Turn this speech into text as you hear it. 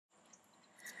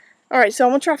Alright, so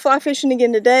I'm going to try fly fishing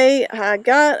again today. I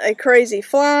got a crazy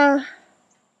fly.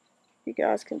 You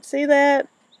guys can see that.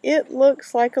 It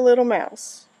looks like a little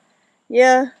mouse.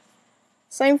 Yeah,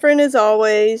 same friend as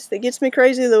always that gets me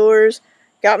crazy lures.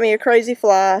 Got me a crazy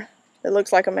fly that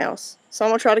looks like a mouse. So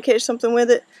I'm going to try to catch something with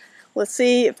it. Let's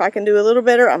see if I can do a little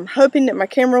better. I'm hoping that my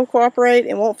camera will cooperate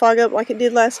and won't fog up like it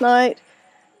did last night.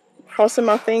 Crossing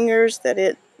my fingers that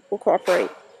it will cooperate.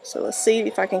 So let's see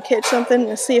if I can catch something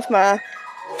and see if my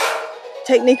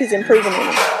technique is improving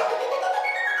any.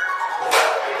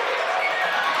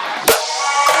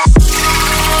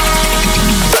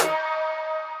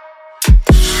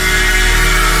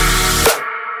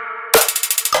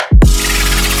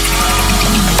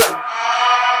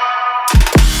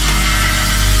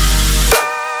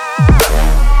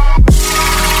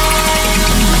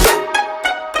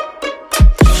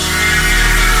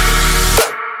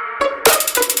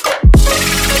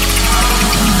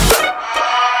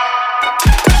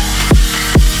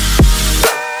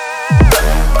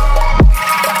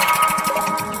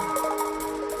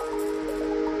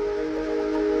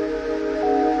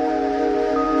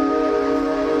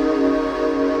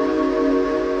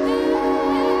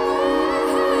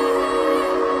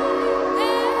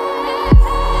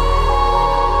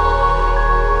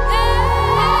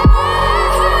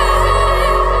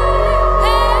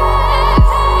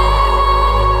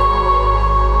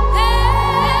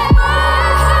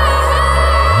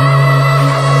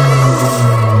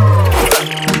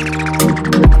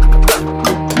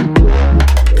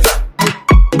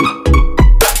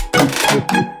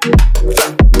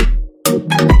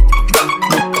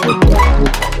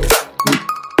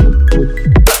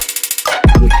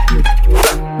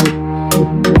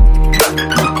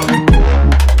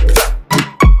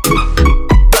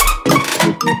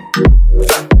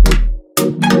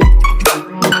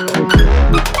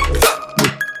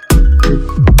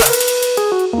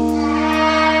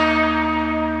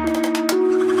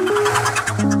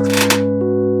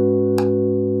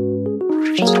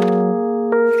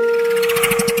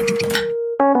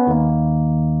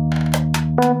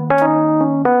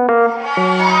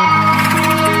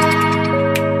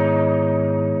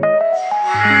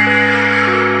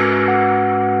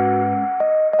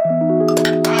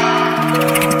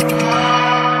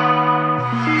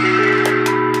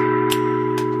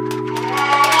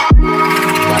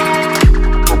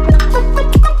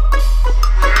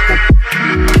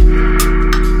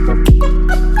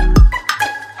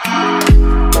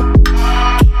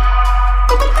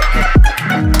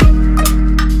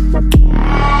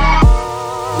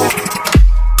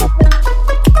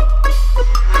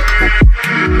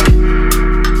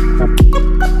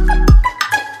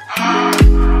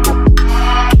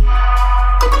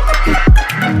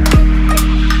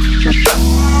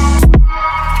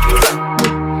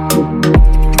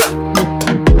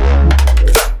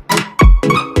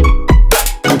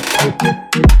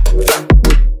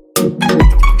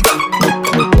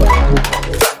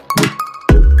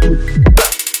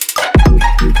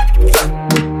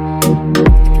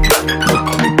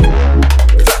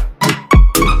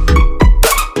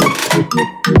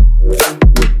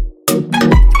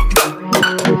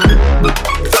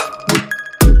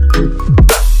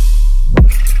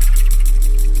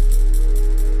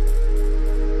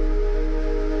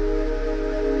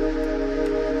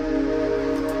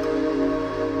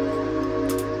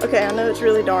 Okay, I know it's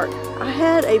really dark. I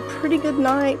had a pretty good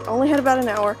night, only had about an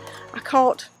hour. I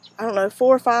caught, I don't know,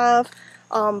 4 or 5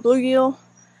 bluegill.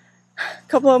 A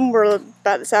couple of them were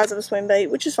about the size of a swim bait,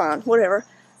 which is fine, whatever.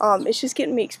 It's just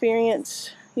getting me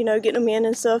experience, you know, getting them in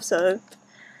and stuff, so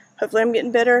hopefully I'm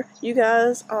getting better. You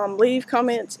guys leave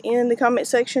comments in the comment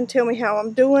section. Tell me how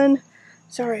I'm doing.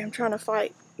 Sorry, I'm trying to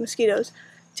fight mosquitoes.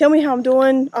 Tell me how I'm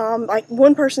doing. Like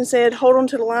one person said, hold on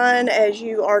to the line as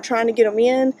you are trying to get them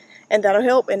in, and that'll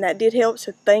help, and that did help,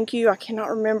 so thank you. I can't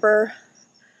remember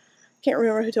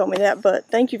who told me that, but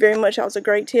thank you very much. That was a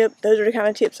great tip. Those are the kind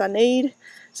of tips I need.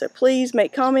 So please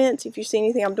make comments. If you see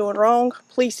anything I'm doing wrong,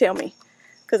 please tell me,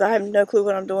 because I have no clue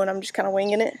what I'm doing. I'm just kind of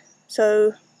winging it.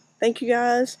 So thank you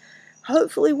guys.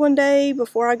 Hopefully one day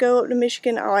before I go up to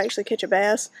Michigan, I'll actually catch a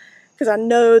bass, because I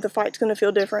know the fight's going to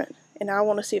feel different, and I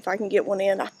want to see if I can get one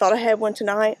in. I thought I had one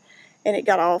tonight, and it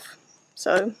got off.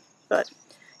 So, but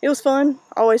it was fun.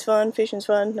 Always fun. Fishing's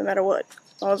fun, no matter what,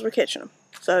 as long as we're catching them.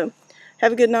 So,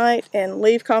 have a good night, and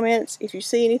leave comments if you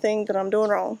see anything that I'm doing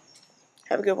wrong.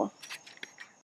 Have a good one.